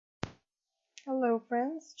Hello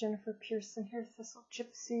friends, Jennifer Pearson here, Thistle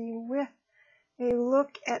Gypsy, with a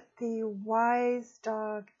look at the Wise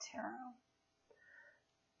Dog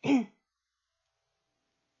Tarot.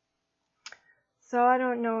 So I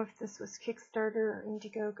don't know if this was Kickstarter or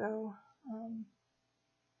Indiegogo.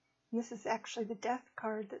 This is actually the Death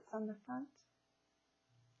card that's on the front.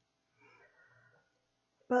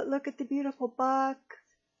 But look at the beautiful box.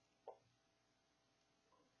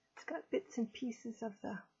 It's got bits and pieces of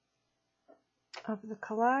the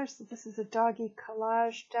collage. So this is a doggy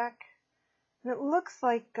collage deck. And it looks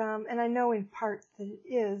like, and I know in part that it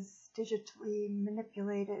is digitally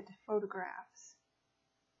manipulated photographs.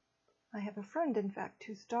 I have a friend, in fact,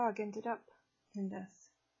 whose dog ended up in this.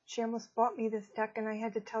 She almost bought me this deck, and I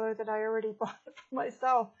had to tell her that I already bought it for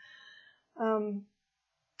myself.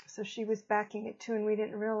 So she was backing it too, and we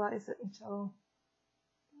didn't realize it until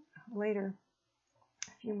later,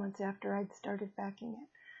 a few months after I'd started backing it.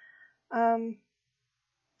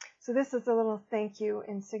 So this is a little thank you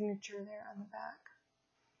and signature there on the back.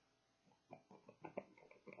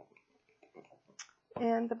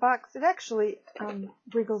 And the box, it actually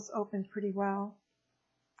wriggles open pretty well.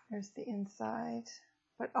 There's the inside.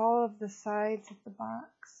 But all of the sides of the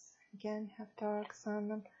box, again, have dogs on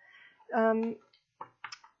them.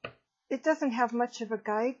 It doesn't have much of a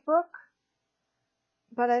guidebook,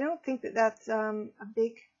 but I don't think that that's a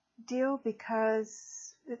big deal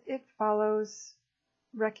because it follows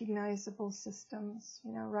recognizable systems,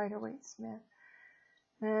 you know, Rider-Waite-Smith.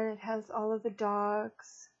 And it has all of the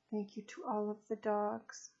dogs. Thank you to all of the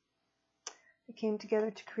dogs. They came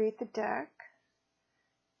together to create the deck.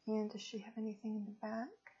 And does she have anything in the back?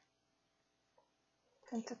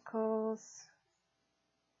 Pentacles.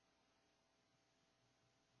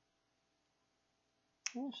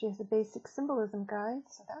 Yeah, she has a basic symbolism guide,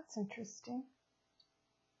 so that's interesting.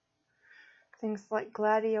 Things like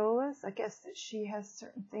gladiolas. I guess that she has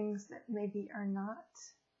certain things that maybe are not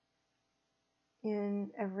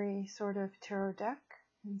in every sort of tarot deck,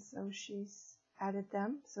 and so she's added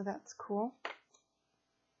them, so that's cool.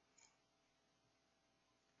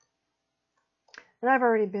 And I've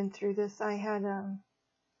already been through this. I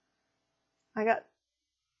got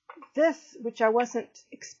this, which I wasn't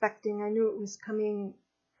expecting. I knew it was coming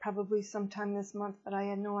probably sometime this month, but I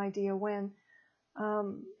had no idea when.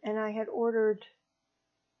 And I had ordered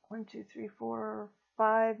 1, 2, 3, 4,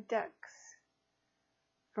 5 decks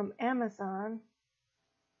from Amazon,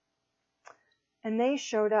 and they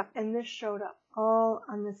showed up, and this showed up all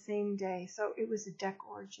on the same day. So it was a deck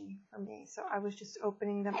orgy for me. So I was just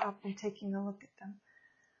opening them up and taking a look at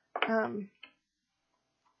them.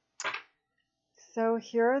 So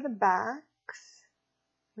here are the backs,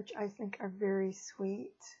 which I think are very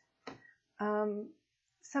sweet.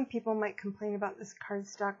 Some people might complain about this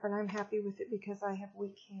cardstock, but I'm happy with it because I have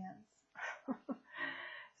weak hands.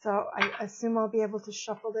 So I assume I'll be able to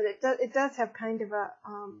shuffle it. It does have kind of a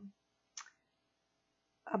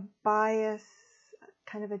bias,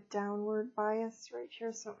 kind of a downward bias right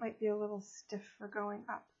here, so it might be a little stiff for going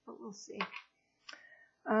up, but we'll see.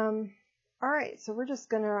 All right, so we're just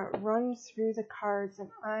going to run through the cards, and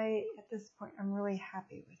at this point, I'm really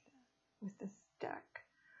happy with this deck.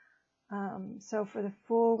 So for the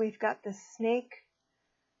Fool, we've got the Snake,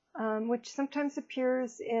 which sometimes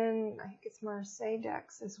appears in, I think it's Marseille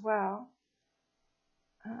decks as well,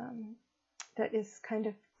 that is kind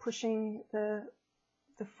of pushing the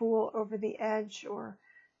Fool over the edge or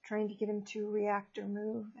trying to get him to react or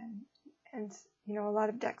move. And you know, a lot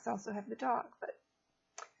of decks also have the dog, but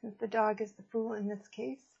since the dog is the Fool in this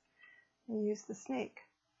case, we use the Snake.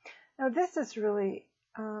 Now this is really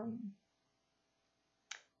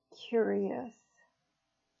curious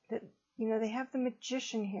that, you know, they have the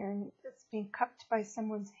Magician here and it's being cupped by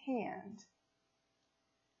someone's hand.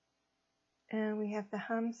 And we have the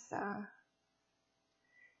Hamsa.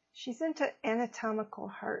 She's into anatomical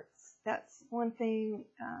hearts. That's one thing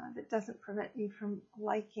that doesn't prevent me from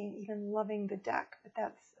liking, even loving the deck, but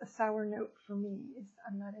that's a sour note for me, is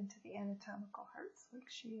I'm not into the anatomical hearts like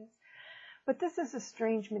she is. But this is a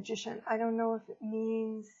strange magician. I don't know if it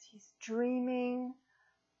means he's dreaming.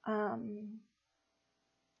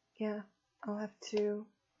 Yeah, I'll have to,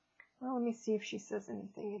 well, let me see if she says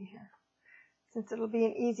anything in here, since it'll be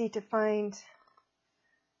an easy to find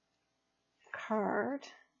card.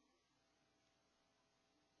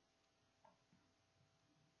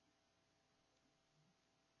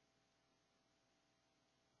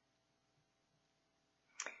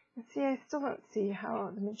 And see, I still don't see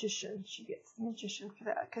how the Magician, she gets the Magician for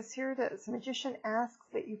that, because here it is. The Magician asks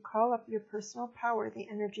that you call up your personal power, the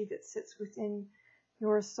energy that sits within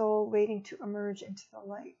your soul waiting to emerge into the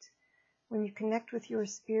light. When you connect with your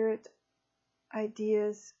spirit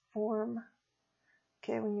ideas form.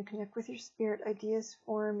 Okay, when you connect with your spirit, ideas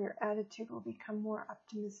form, your attitude will become more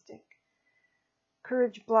optimistic.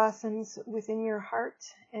 Courage blossoms within your heart,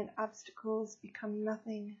 and obstacles become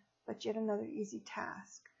nothing but yet another easy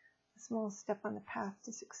task, a small step on the path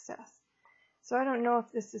to success. So I don't know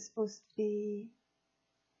if this is supposed to be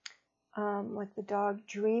like the dog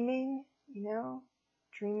dreaming,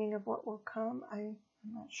 dreaming of what will come. I'm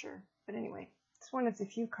not sure. But anyway, it's one of the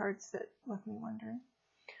few cards that left me wondering.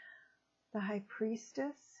 The High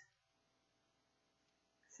Priestess.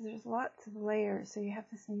 So there's lots of layers. So you have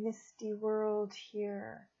this misty world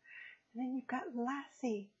here. And then you've got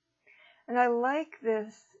Lassie. And I like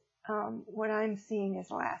this, what I'm seeing as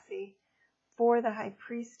Lassie, for the High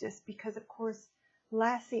Priestess, because of course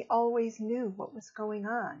Lassie always knew what was going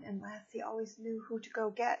on, and Lassie always knew who to go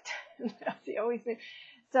get. Lassie always knew.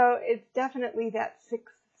 So it's definitely that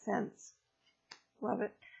sixth sense. Love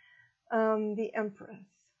it. The Empress.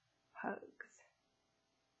 Hugs.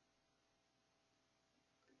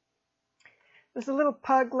 There's a little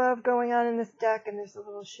pug love going on in this deck, and there's a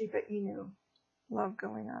little Shiba Inu love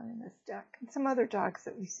going on in this deck. And some other dogs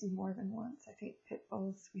that we see more than once. I think pit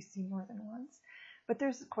bulls we see more than once. But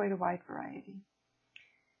there's quite a wide variety.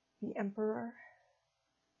 The Emperor.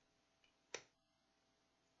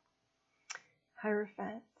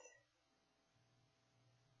 Hierophant.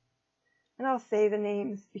 And I'll say the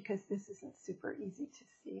names because this isn't super easy to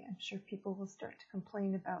see. I'm sure people will start to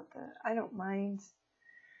complain about I don't mind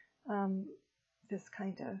this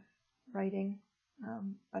kind of writing,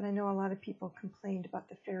 but I know a lot of people complained about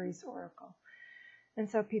the Fairies Oracle. And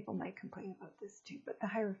so people might complain about this too, but the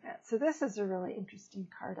Hierophant. So this is a really interesting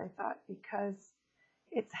card, I thought, because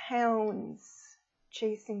it's hounds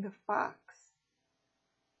chasing the fox.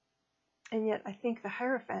 And yet I think the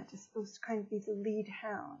Hierophant is supposed to kind of be the lead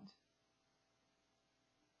hound.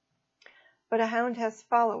 But a hound has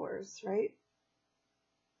followers, right?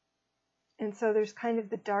 And so there's kind of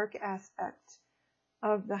the dark aspect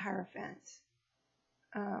of the Hierophant.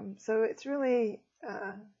 So it's really,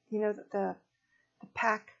 the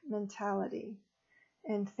pack mentality.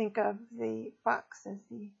 And think of the fox as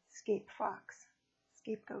the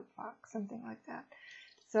scapegoat fox, something like that.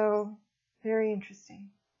 So very interesting.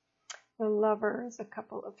 The Lovers, a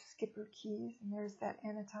couple of skipper keys, and there's that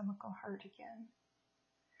anatomical heart again.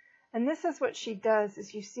 And this is what she does,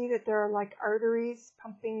 is you see that there are like arteries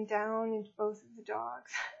pumping down into both of the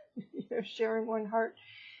dogs, sharing one heart.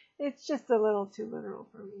 It's just a little too literal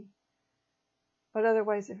for me. But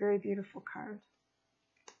otherwise, a very beautiful card.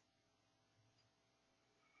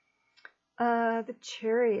 The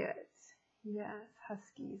Chariot. Yes,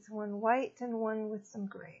 Huskies. One white and one with some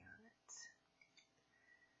gray on it.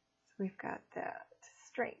 So we've got that.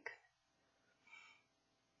 Strength.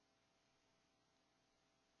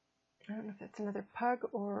 I don't know if that's another pug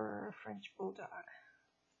or a French bulldog.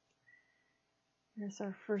 There's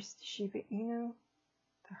our first Shiba Inu,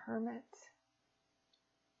 the Hermit.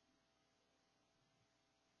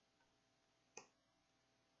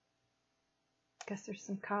 Guess there's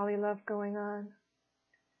some collie love going on.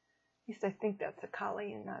 At least I think that's a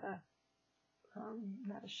collie and not a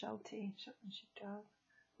Sheltie, Shetland sheepdog.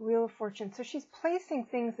 Wheel of Fortune. So she's placing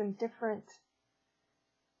things in different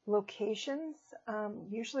locations.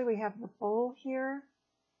 Usually we have the bull here,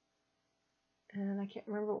 and I can't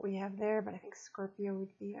remember what we have there, but I think Scorpio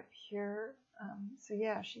would be up here. So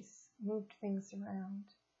yeah, she's moved things around.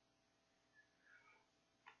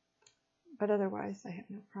 But otherwise, I have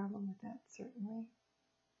no problem with that, certainly.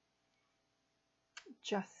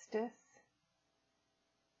 Justice.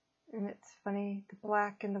 And it's funny, the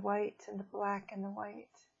black and the white, and the black and the white.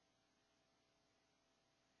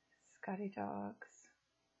 Scotty dogs.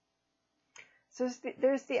 So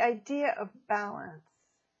there's the idea of balance.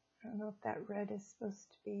 I don't know if that red is supposed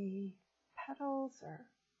to be petals or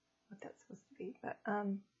what that's supposed to be, but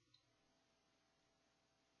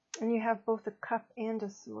and you have both a cup and a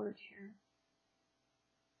sword here.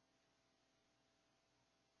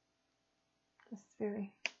 Just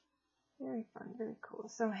very, very fun, very cool.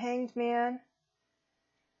 So Hanged Man.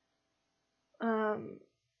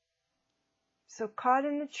 So caught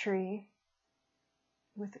in the tree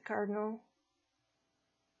with the cardinal.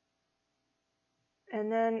 And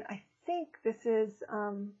then I think this is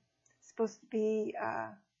supposed to be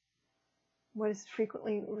what is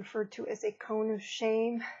frequently referred to as a cone of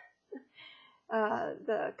shame.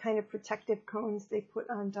 The kind of protective cones they put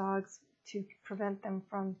on dogs to prevent them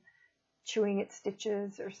from chewing at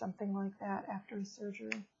stitches or something like that after a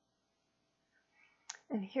surgery.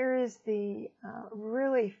 And here is the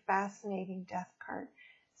really fascinating death card.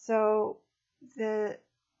 So the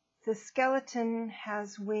skeleton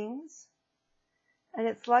has wings, And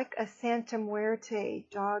it's like a Santa Muerte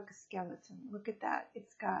dog skeleton. Look at that.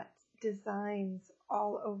 It's got designs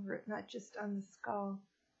all over it, not just on the skull,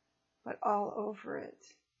 but all over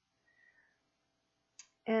it.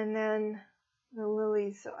 And then the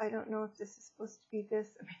lilies. So I don't know if this is supposed to be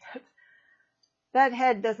this. I mean, that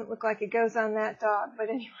head doesn't look like it goes on that dog. But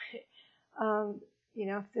anyway, you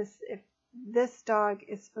know, if this dog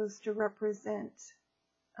is supposed to represent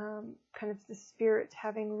kind of the spirit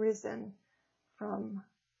having risen from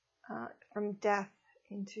death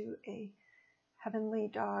into a heavenly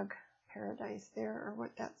dog paradise there, or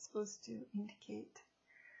what that's supposed to indicate.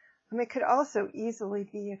 It could also easily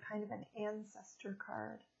be a kind of an ancestor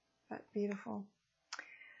card, but beautiful.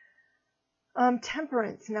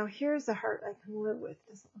 Temperance. Now here's a heart I can live with.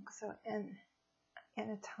 Doesn't look so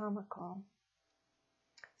anatomical.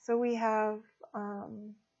 So we have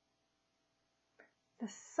the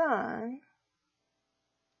sun.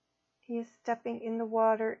 He is stepping in the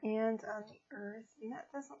water and on the earth, and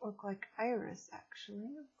that doesn't look like iris actually.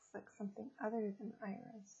 It looks like something other than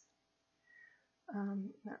iris.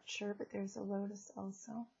 Not sure, but there's a lotus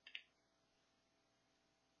also.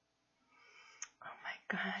 Oh my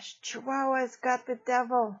gosh, Chihuahua's got the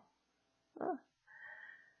devil. Oh.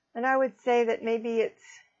 And I would say that maybe it's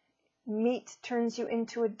meat turns you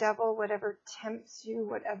into a devil, whatever tempts you,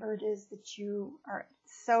 whatever it is that you are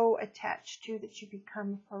so attached to that you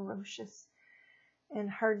become ferocious and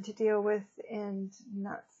hard to deal with and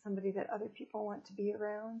not somebody that other people want to be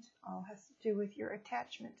around. All has to do with your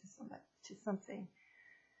attachment to something.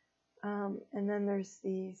 And then there's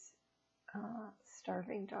these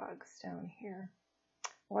starving dogs down here.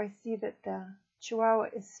 Oh, I see that the Chihuahua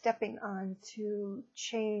is stepping on to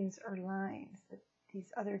chains or lines that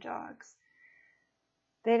these other dogs.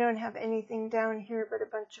 They don't have anything down here but a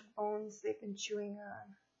bunch of bones they've been chewing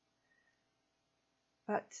on.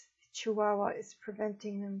 But the Chihuahua is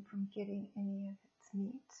preventing them from getting any of its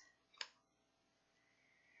meat.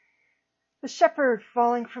 The shepherd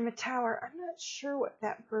falling from a tower. I'm not sure what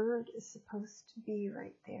that bird is supposed to be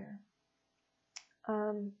right there.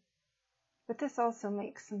 But this also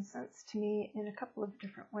makes some sense to me in a couple of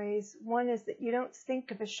different ways. One is that you don't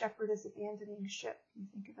think of a shepherd as abandoning ship. You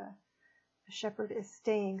think of a shepherd as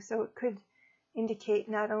staying. So it could indicate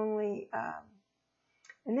not only,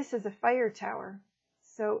 and this is a fire tower,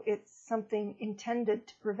 so it's something intended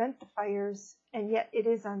to prevent the fires, and yet it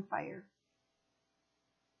is on fire.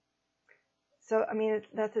 So, I mean,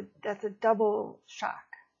 that's a double shock.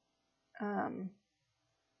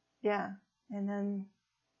 Yeah, and then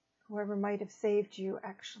whoever might have saved you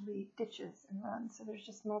actually ditches and runs. So there's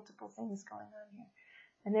just multiple things going on here.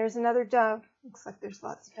 And there's another dove. Looks like there's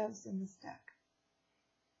lots of doves in this deck.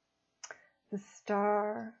 The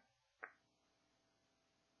star.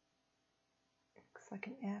 Looks like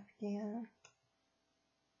an Afghan.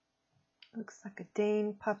 Looks like a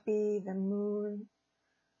Dane puppy. The moon.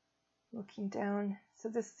 Looking down. So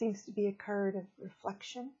this seems to be a card of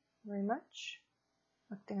reflection, very much.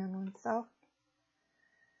 Reflecting on oneself.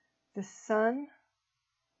 The sun,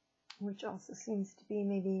 which also seems to be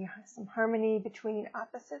maybe some harmony between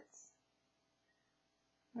opposites.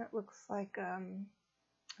 That looks like a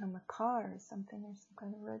macaw or something. There's some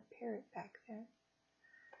kind of red parrot back there.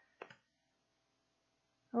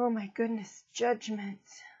 Oh my goodness, judgment.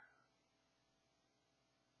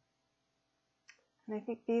 And I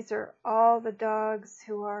think these are all the dogs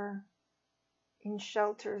who are in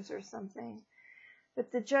shelters or something.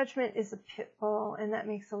 But the judgment is a pit bull, and that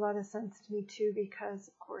makes a lot of sense to me too, because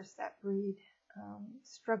of course that breed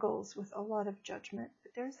struggles with a lot of judgment.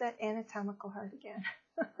 But there's that anatomical heart again.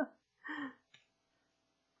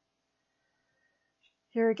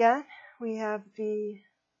 Here again, we have the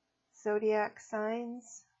zodiac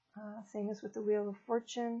signs, same as with the Wheel of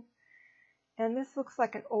Fortune. And this looks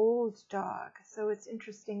like an old dog, so it's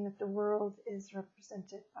interesting that the world is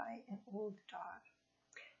represented by an old dog.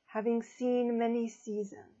 Having seen many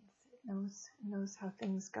seasons, it knows how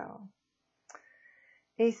things go.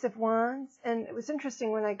 Ace of Wands, and it was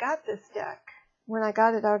interesting when I got this deck, when I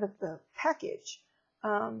got it out of the package,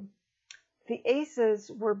 the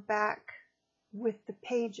aces were back with the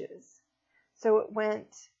pages. So it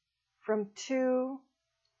went from 2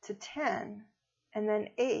 to 10, and then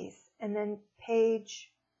ace, and then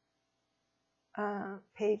page,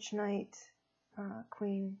 knight,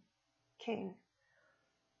 queen, king.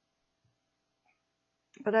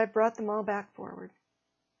 But I brought them all back forward.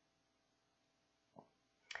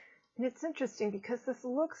 And it's interesting because this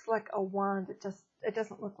looks like a wand. It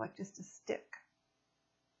doesn't look like just a stick.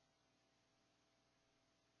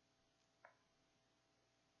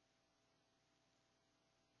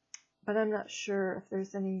 But I'm not sure if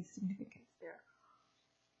there's any significance there.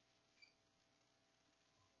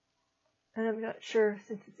 And I'm not sure,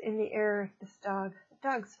 since it's in the air, if the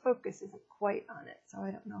dog's focus isn't quite on it, so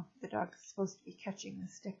I don't know if the dog's supposed to be catching the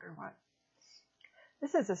stick or what.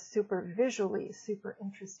 This is a visually super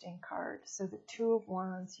interesting card. So the Two of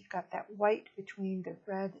Wands, you've got that white between the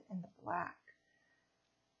red and the black.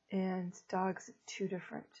 And dogs of two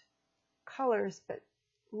different colors, but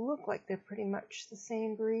look like they're pretty much the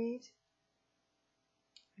same breed.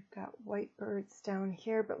 We've got white birds down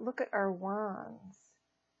here, but look at our wands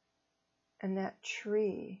and that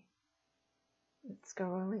tree. It's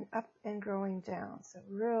growing up and growing down. So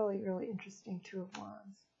really, really interesting Two of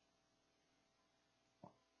Wands.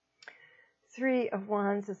 Three of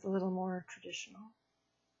Wands is a little more traditional,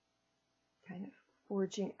 kind of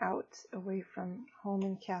forging out away from home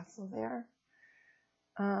and castle there.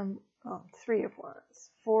 Three of Wands.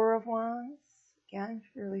 Four of Wands, again,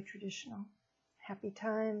 fairly traditional. Happy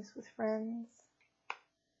times with friends.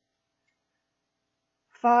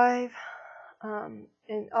 Five, and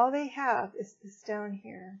all they have is this down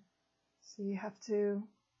here. So you have to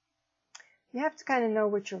kind of know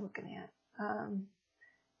what you're looking at.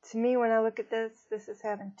 To me, when I look at this is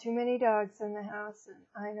having too many dogs in the house, and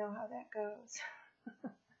I know how that goes.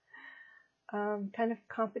 Kind of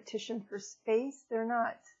competition for space. They're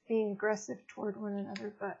not being aggressive toward one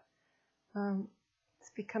another, but it's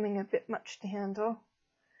becoming a bit much to handle.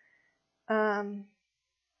 So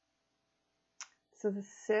the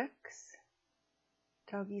 6,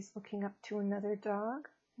 doggy's looking up to another dog.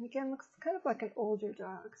 And again, looks kind of like an older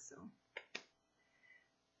dog, so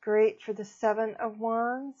great for the 7 of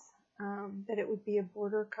Wands, that it would be a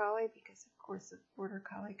border collie, because of course a border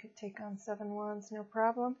collie could take on 7 wands, no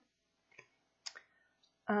problem.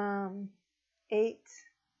 8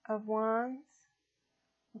 of Wands,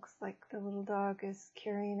 looks like the little dog is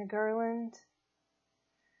carrying a garland.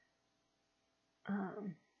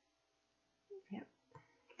 Yep.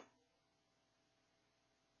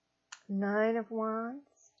 9 of Wands.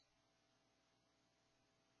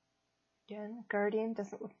 Again, guardian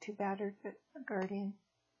doesn't look too battered, but a guardian.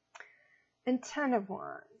 And 10 of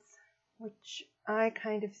Wands, which I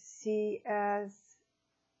kind of see as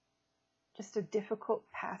just a difficult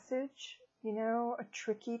passage, you know, a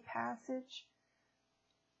tricky passage,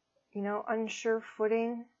 you know, unsure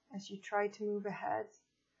footing as you try to move ahead.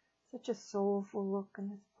 Such a soulful look in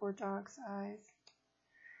this poor dog's eyes.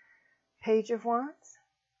 Page of Wands.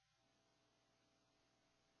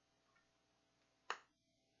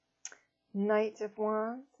 Knight of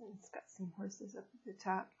Wands, and it's got some horses up at the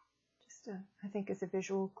top, just I think is a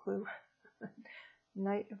visual clue.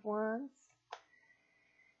 Knight of Wands.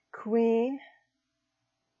 Queen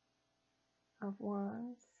of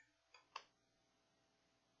Wands.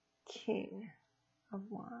 King of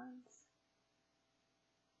Wands.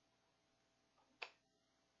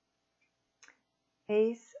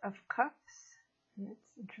 Ace of Cups. And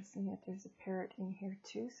it's interesting that there's a parrot in here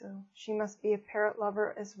too, so she must be a parrot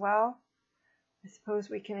lover as well. I suppose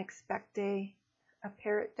we can expect a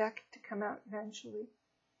parrot deck to come out eventually.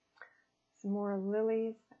 Some more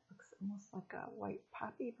lilies. That looks almost like a white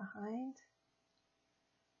poppy behind.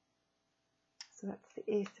 So that's the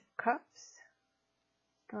Ace of Cups.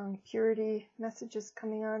 Strong purity messages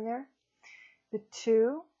coming on there. The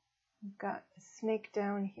 2, we've got a snake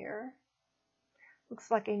down here. Looks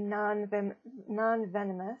like a non-venomous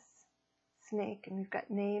snake, and we've got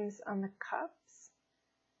names on the cups.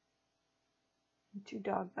 And 2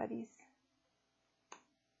 dog buddies.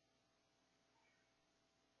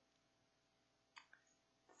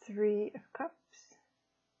 Three of Cups.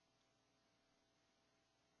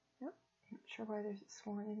 Yep, not sure why there's a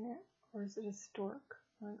swan in there. Or is it a stork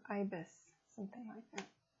or an ibis? Something like that.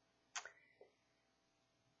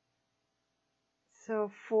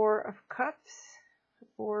 So 4 of Cups.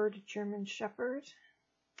 Bored German Shepherd.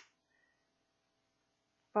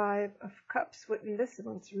 5 of Cups. And this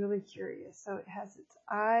one's really curious. So it has its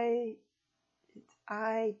eye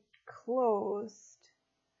closed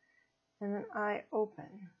and an eye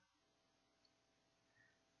open.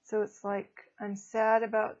 So it's like, I'm sad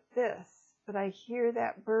about this, but I hear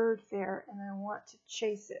that bird there and I want to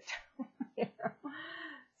chase it. You know?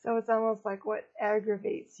 So it's almost like what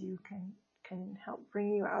aggravates you can help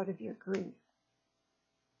bring you out of your grief.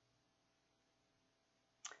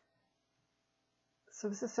 So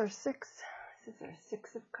this is our 6. This is our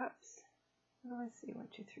 6 of Cups. Oh, let's see, 1,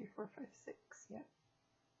 2, 3, 4, 5, 6. Yep.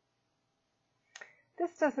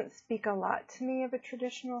 This doesn't speak a lot to me of a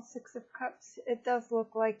traditional 6 of Cups. It does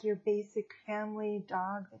look like your basic family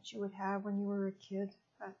dog that you would have when you were a kid.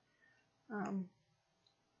 But,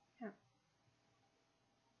 yeah.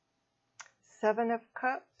 7 of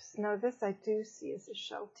Cups. Now this I do see as a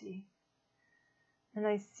Sheltie. And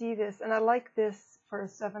I see this, and I like this for a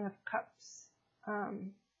Seven of Cups,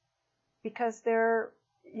 because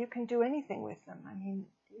you can do anything with them. I mean,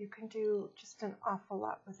 you can do just an awful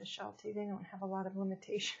lot with a Sheltie. They don't have a lot of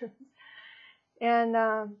limitations. And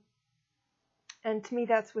to me,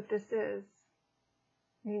 that's what this is.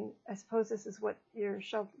 I mean, I suppose this is what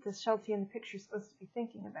the Sheltie in the picture is supposed to be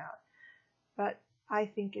thinking about. But I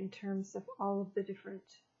think in terms of all of the different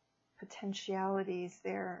potentialities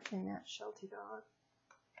there in that Sheltie dog.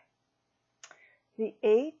 The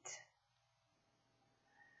 8.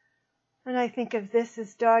 And I think of this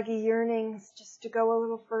as doggy yearnings, just to go a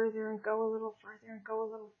little further and go a little further and go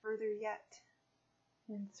a little further yet.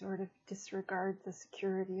 And sort of disregard the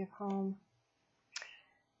security of home.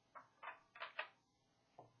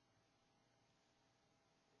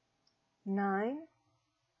 9.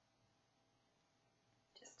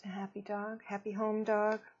 Just a happy dog, happy home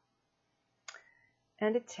dog.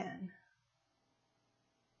 And a 10.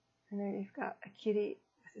 And there you've got a kitty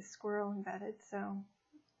with a squirrel embedded, so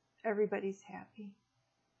everybody's happy.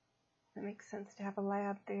 It makes sense to have a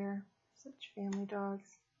lab there. Such family dogs.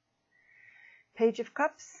 Page of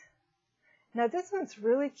Cups. Now this one's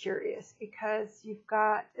really curious because you've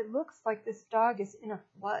got, it looks like this dog is in a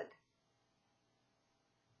flood.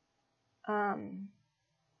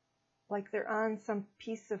 Like they're on some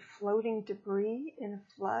piece of floating debris in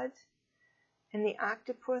a flood. And the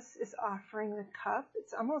octopus is offering the cup.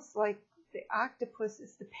 It's almost like the octopus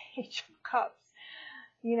is the Page of Cups,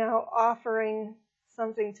 you know, offering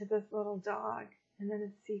something to this little dog. And then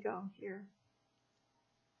a seagull here.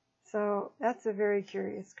 So that's a very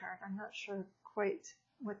curious card. I'm not sure quite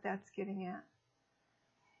what that's getting at.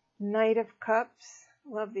 Knight of Cups.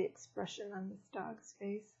 Love the expression on this dog's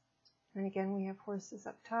face. And again, we have horses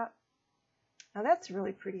up top. Now that's a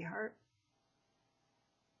really pretty heart.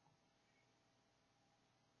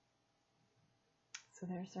 So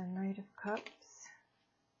there's our Knight of Cups.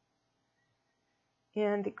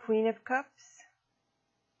 And the Queen of Cups.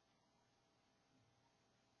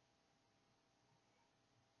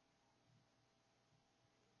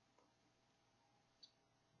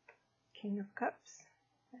 King of Cups.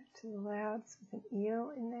 Back to the labs with an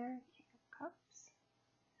eel in there. King of Cups.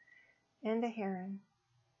 And a heron.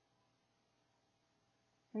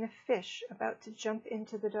 And a fish about to jump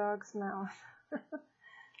into the dog's mouth.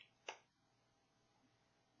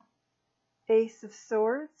 Ace of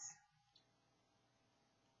Swords.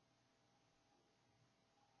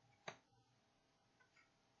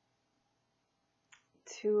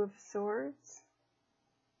 Two of Swords.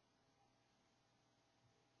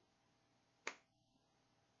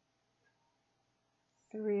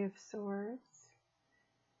 Three of Swords.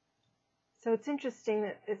 So it's interesting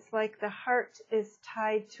that it's like the heart is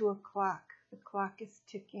tied to a clock. The clock is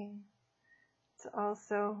ticking. It's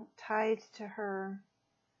also tied to her.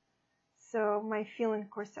 So my feeling, of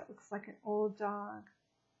course, that looks like an old dog.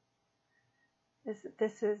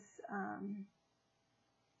 This is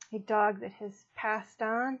a dog that has passed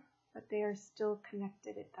on, but they are still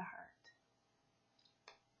connected at the heart.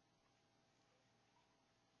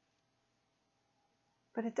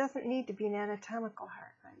 But it doesn't need to be an anatomical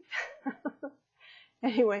heart, right?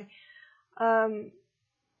 Anyway,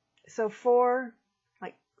 so 4,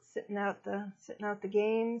 like sitting out the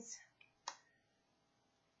games.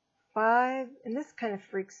 5, and this kind of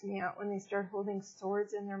freaks me out when they start holding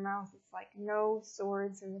swords in their mouth. It's like no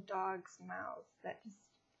swords in the dog's mouth.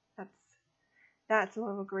 That's a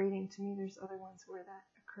little grating to me. There's other ones where that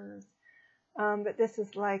occurs. But this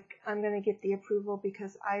is like, I'm going to get the approval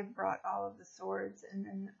because I brought all of the swords, and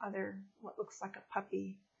then what looks like a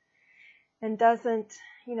puppy, and doesn't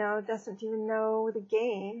even know the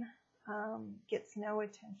game, gets no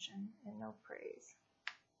attention and no praise.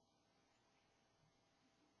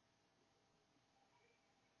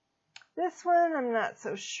 This one I'm not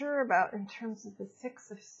so sure about in terms of the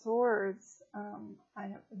 6 of Swords.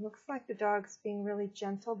 It looks like the dog's being really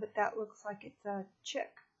gentle, but that looks like it's a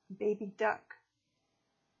chick, a baby duck.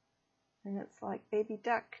 And it's like, baby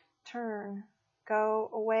duck, turn, go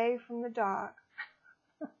away from the dog.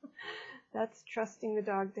 That's trusting the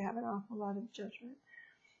dog to have an awful lot of judgment.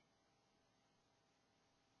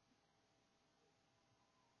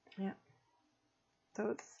 Yeah. So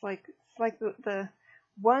it's like the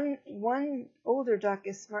one older duck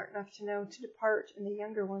is smart enough to know to depart, and the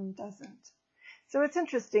younger one doesn't. So it's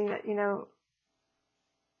interesting that,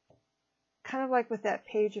 kind of like with that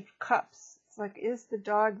Page of Cups, it's like, is the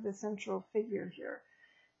dog the central figure here?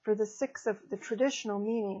 For the traditional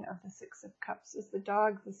meaning of the 6 of Cups, is the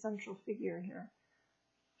dog the central figure here?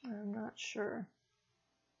 I'm not sure.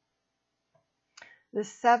 The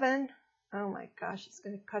 7, oh my gosh, he's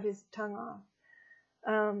going to cut his tongue off.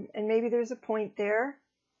 And maybe there's a point there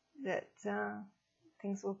that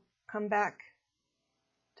things will come back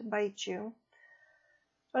to bite you.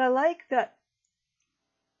 But I like that,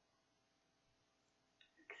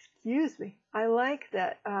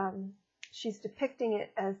 she's depicting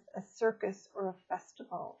it as a circus or a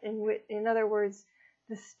festival. In other words,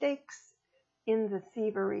 the stakes in the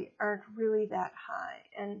thievery aren't really that high.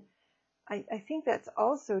 And I think that's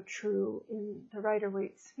also true in the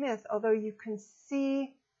Rider-Waite-Smith, although you can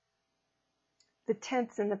see the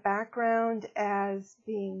tents in the background as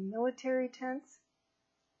being military tents.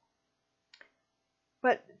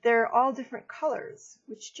 But they're all different colors,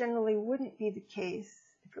 which generally wouldn't be the case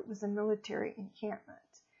if it was a military encampment.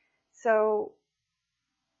 So,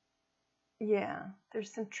 yeah,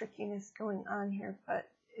 there's some trickiness going on here, but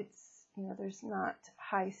it's, there's not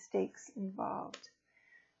high stakes involved.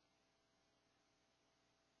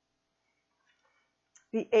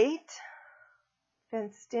 The 8,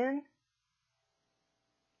 fenced in.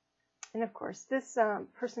 And of course, this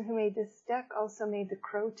person who made this deck also made the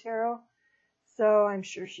Crow Tarot, so I'm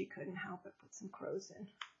sure she couldn't help but put some crows in.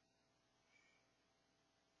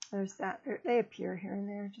 There's that. They appear here and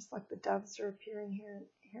there, just like the doves are appearing here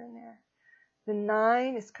and there. The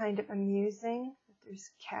 9 is kind of amusing.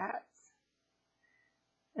 There's cats.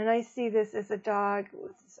 And I see this as a dog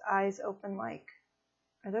with his eyes open like,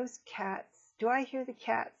 are those cats? Do I hear the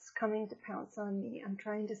cats coming to pounce on me? I'm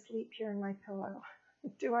trying to sleep here in my pillow.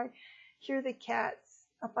 Do I hear the cats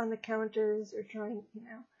up on the counters or trying,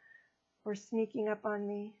 or sneaking up on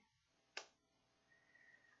me?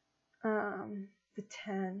 The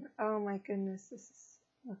 10. Oh my goodness, this is,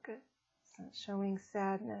 look at, it's showing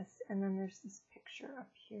sadness. And then there's this picture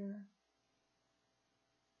up here.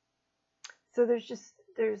 So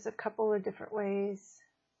there's a couple of different ways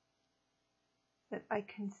that I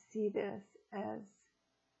can see this as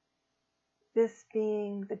this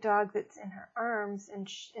being the dog that's in her arms, and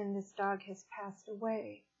this dog has passed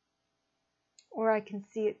away. Or I can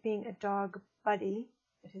see it being a dog buddy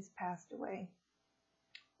that has passed away.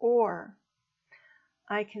 Or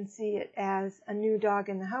I can see it as a new dog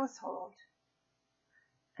in the household,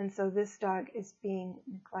 and so this dog is being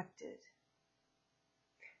neglected.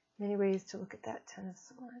 Many ways to look at that 10 of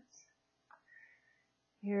Swords.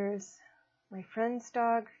 Here's my friend's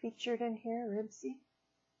dog featured in here, Ribsy.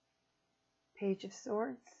 Page of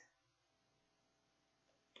Swords.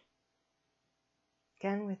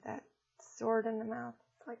 Again with that sword in the mouth.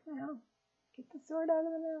 It's like, no, get the sword out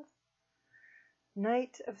of the mouth.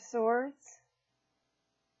 Knight of Swords.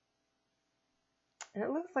 And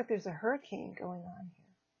it looks like there's a hurricane going on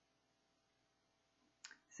here.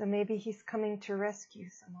 So maybe he's coming to rescue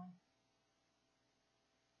someone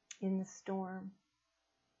in the storm.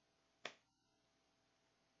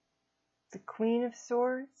 The Queen of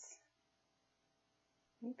Swords.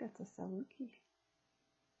 I think that's a Saluki.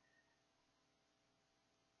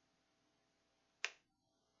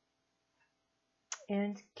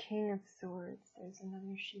 And King of Swords. There's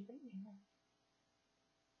another Shiba Inu.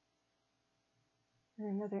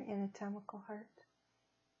 And another anatomical heart.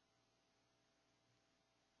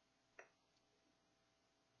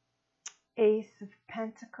 Ace of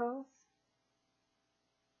Pentacles.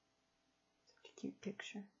 Such a cute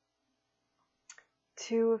picture.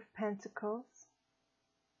 2 of Pentacles.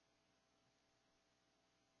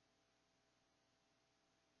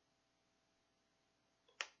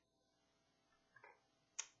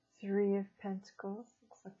 3 of Pentacles.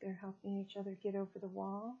 Looks like they're helping each other get over the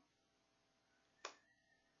wall.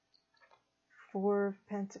 4 of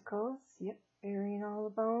Pentacles. Yep, burying all the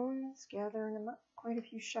bones, gathering them up. Quite a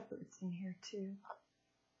few shepherds in here too.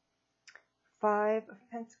 5 of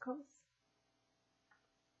Pentacles.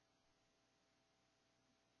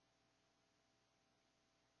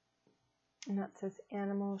 And that says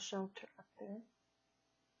animal shelter up there.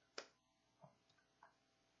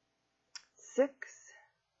 6.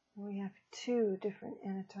 We have 2 different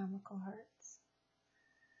anatomical hearts.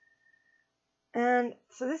 And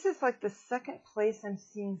so this is like the second place I'm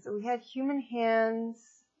seeing. So we had human hands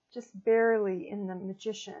just barely in the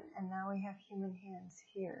Magician, and now we have human hands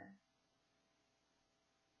here.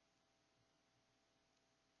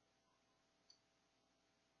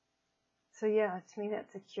 So yeah, to me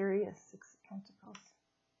that's a curious 6 of Pentacles.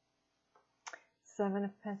 7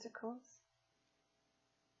 of Pentacles.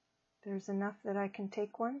 There's enough that I can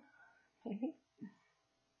take one, maybe.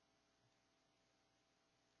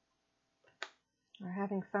 Or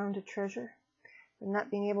having found a treasure, but not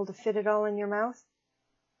being able to fit it all in your mouth.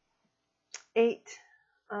 8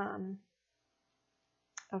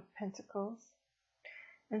 of Pentacles.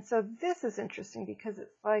 And so this is interesting because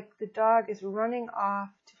it's like the dog is running off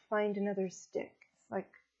to find another stick. It's like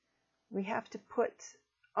we have to put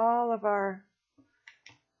all of our,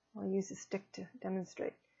 I'll use a stick to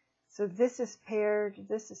demonstrate. So this is paired,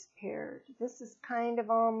 this is paired, this is kind of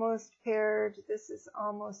almost paired, this is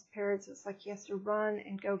almost paired, so it's like he has to run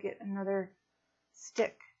and go get another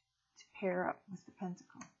stick to pair up with the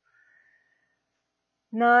pentacle.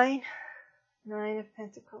 9 of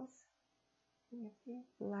Pentacles.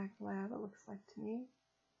 Black lab, it looks like to me.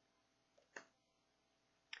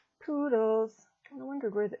 Poodles. I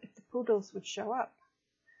wondered if the poodles would show up.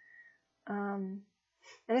 And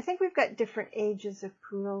I think we've got different ages of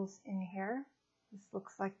poodles in here. This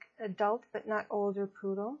looks like adult, but not older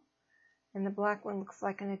poodle. And the black one looks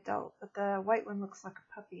like an adult, but the white one looks like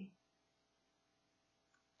a puppy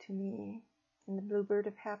to me. And the bluebird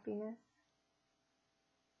of happiness.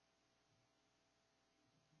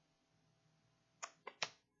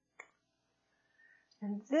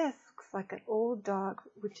 And this looks like an old dog,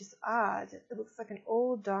 which is odd. It looks like an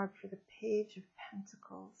old dog for the Page of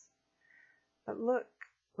Pentacles. But look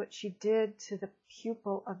what she did to the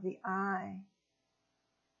pupil of the eye.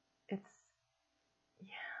 It's,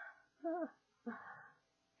 yeah,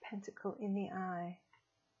 pentacle in the eye.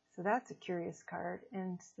 So that's a curious card.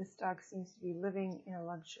 And this dog seems to be living in a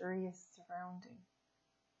luxurious surrounding.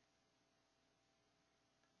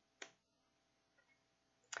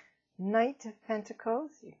 Knight of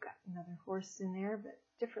Pentacles. You've got another horse in there, but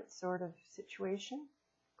different sort of situation.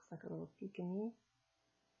 Looks like a little Pekingese.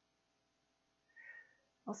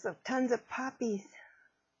 Also, tons of poppies,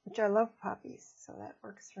 which I love poppies, so that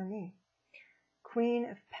works for me. Queen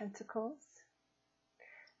of Pentacles.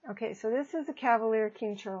 Okay, so this is a Cavalier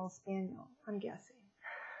King Charles Spaniel, I'm guessing.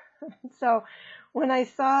 So when I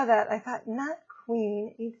saw that, I thought, not queen,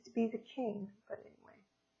 it needs to be the king, but anyway.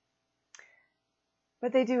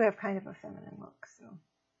 But they do have kind of a feminine look, so.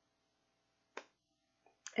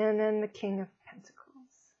 And then the King of Pentacles.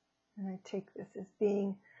 And I take this as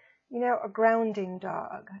being, you know, a grounding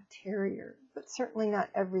dog, a terrier, but certainly not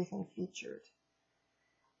everything featured.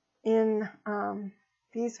 In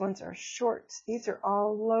these ones are short. These are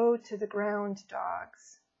all low to the ground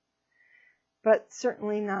dogs, but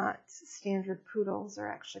certainly not standard poodles. Are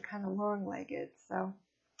actually kind of long-legged. So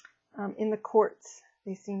in the courts,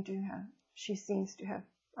 they seem to have. She seems to have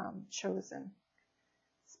chosen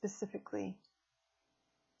specifically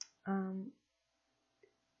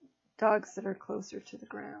dogs that are closer to the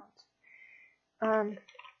ground.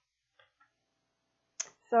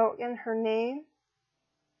 So in her name,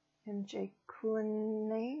 MJ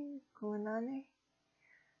Kulanane,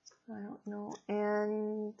 I don't know,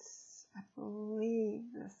 and I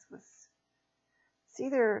believe this was, it's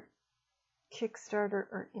either Kickstarter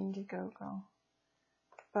or Indiegogo,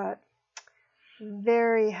 but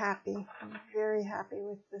very happy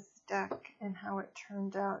with this deck and how it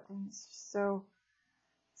turned out, and it's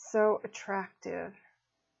so attractive.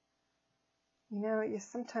 You know,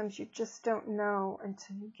 sometimes you just don't know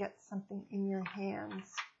until you get something in your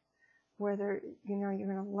hands whether, you know, you're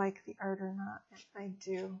going to like the art or not. And I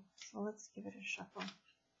do. So let's give it a shuffle.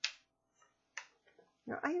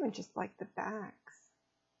 You know, I even just like the backs.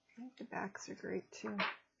 I think the backs are great too.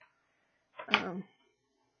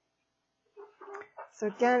 So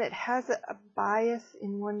again, it has a bias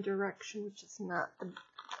in one direction, which is not the...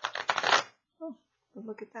 Oh, but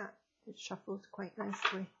look at that. It shuffles quite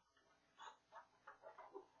nicely.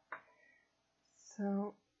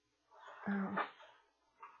 So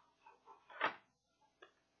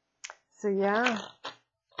yeah,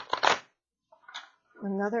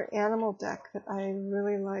 another animal deck that I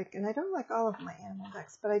really like. And I don't like all of my animal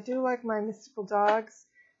decks, but I do like my mystical dogs,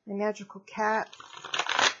 my magical cats.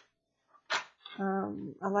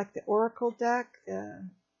 I like the oracle deck, the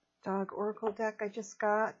dog oracle deck I just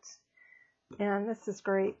got. And this is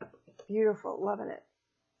great. Beautiful. Loving it.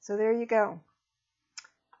 So there you go.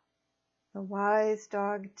 The Wise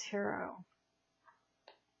Dog Tarot.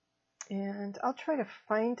 And I'll try to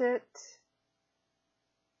find it,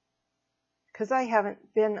 because I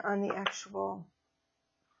haven't been on the actual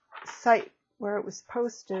site where it was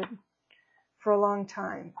posted for a long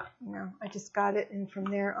time. You know, I just got it, and from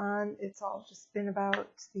there on, it's all just been about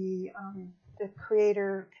the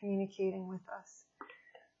creator communicating with us.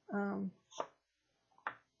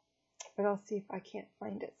 But I'll see if I can't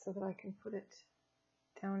find it so that I can put it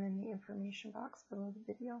down in the information box below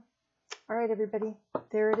the video. All right, everybody,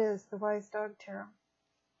 there it is, the Wise Dog Tarot.